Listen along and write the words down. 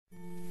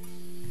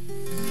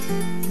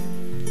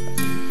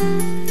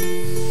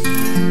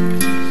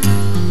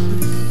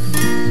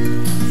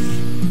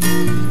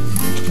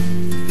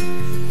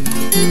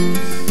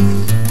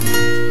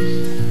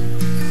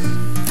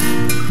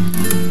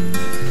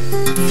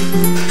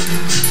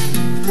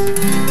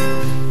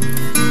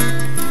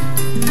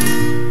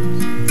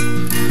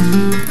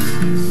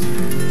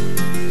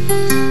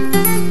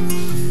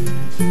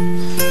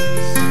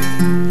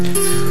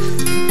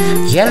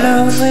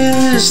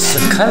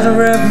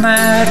color of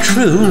my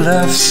true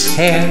love's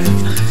hair.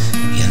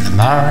 In the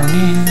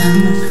morning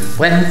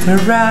when we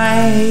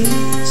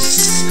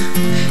rise,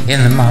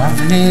 in the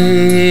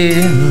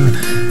morning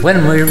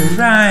when we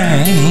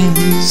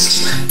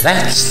rise,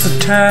 that's the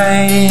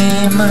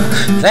time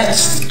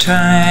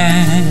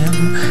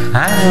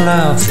I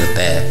love the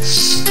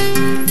best.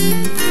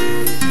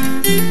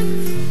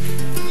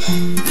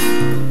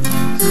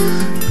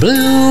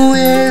 Blue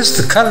is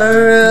the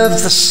color of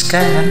the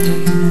sky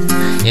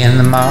in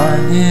the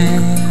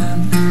morning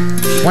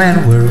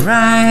when we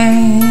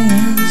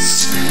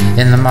rise,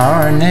 in the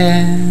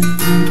morning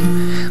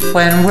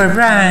when we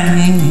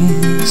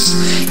rise,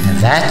 and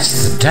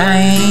that's the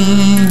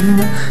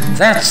time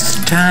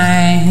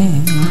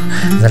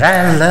that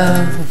I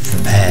love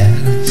the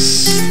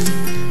best.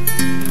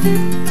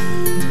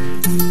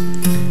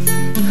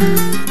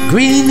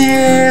 Green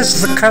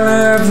is the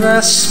color of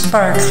the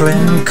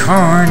sparkling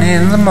corn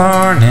in the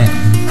morning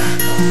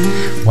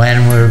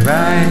when we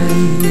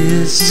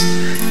rise,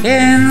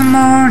 in the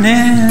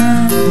morning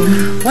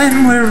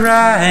when we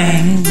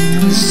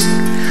rise,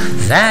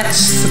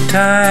 that's the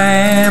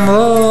time,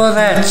 oh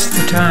that's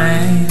the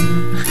time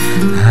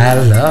I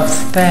love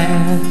the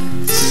best.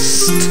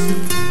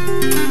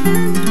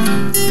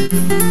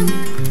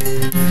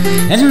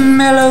 And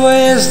mellow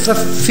is the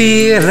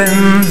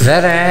feeling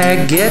that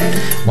I get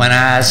when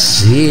I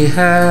see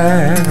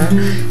her,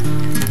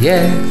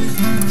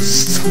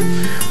 yes,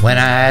 when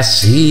I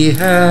see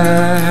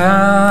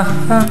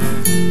her.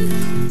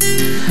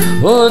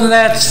 Oh,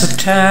 that's the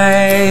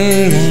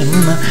time,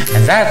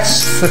 and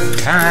that's the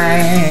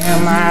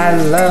time I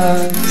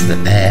love the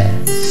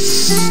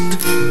best.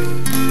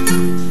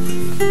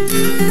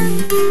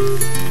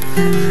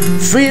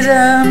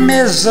 Freedom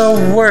is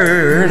a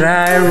word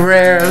I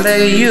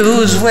rarely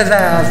use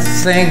without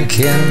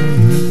thinking,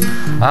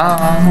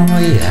 oh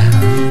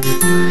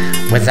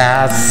yeah,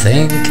 without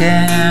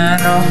thinking,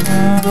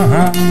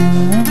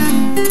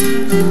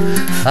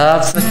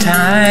 of the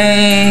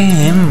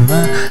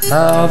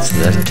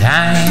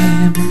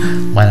time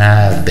when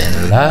I've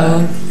been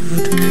loved.